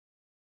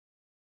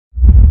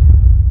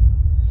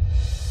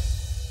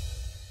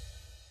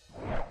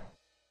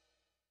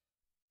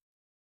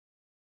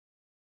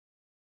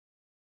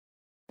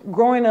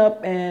Growing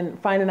up and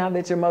finding out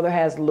that your mother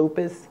has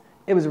lupus,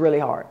 it was really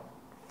hard.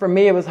 For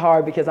me, it was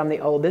hard because I'm the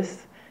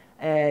oldest,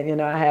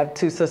 and I have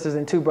two sisters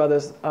and two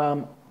brothers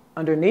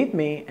underneath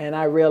me, and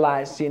I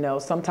realized,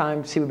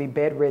 sometimes she would be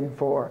bedridden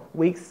for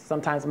weeks,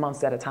 sometimes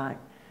months at a time.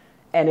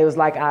 And it was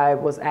like I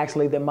was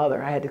actually the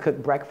mother. I had to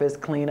cook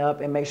breakfast, clean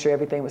up, and make sure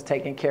everything was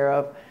taken care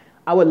of.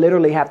 I would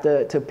literally have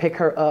to pick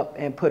her up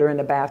and put her in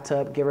the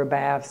bathtub, give her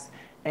baths,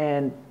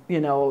 and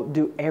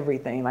do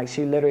everything. Like,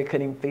 she literally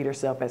couldn't even feed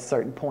herself at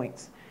certain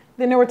points.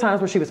 Then there were times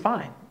where she was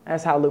fine.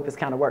 That's how lupus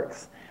kind of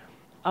works.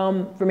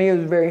 For me, it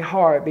was very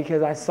hard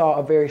because I saw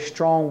a very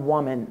strong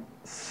woman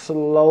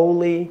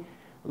slowly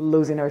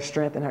losing her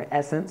strength and her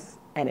essence,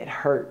 and it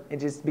hurt. It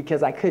just,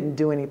 because I couldn't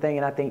do anything,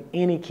 and I think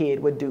any kid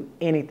would do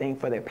anything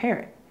for their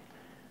parent.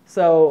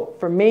 So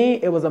for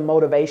me, it was a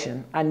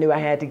motivation. I knew I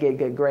had to get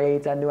good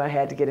grades. I knew I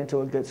had to get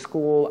into a good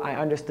school. I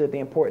understood the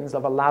importance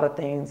of a lot of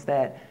things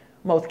that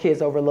most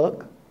kids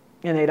overlook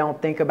and they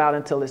don't think about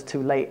until it's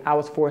too late. I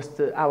was forced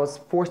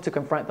to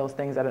confront those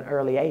things at an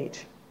early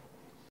age.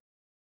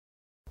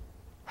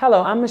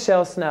 Hello, I'm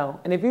Michelle Snow,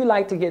 and if you'd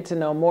like to get to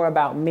know more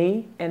about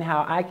me and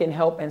how I can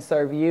help and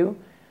serve you,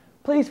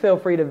 please feel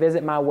free to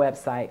visit my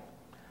website.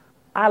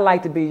 I'd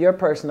like to be your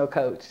personal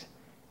coach,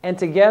 and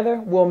together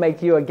we'll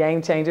make you a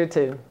game changer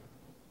too.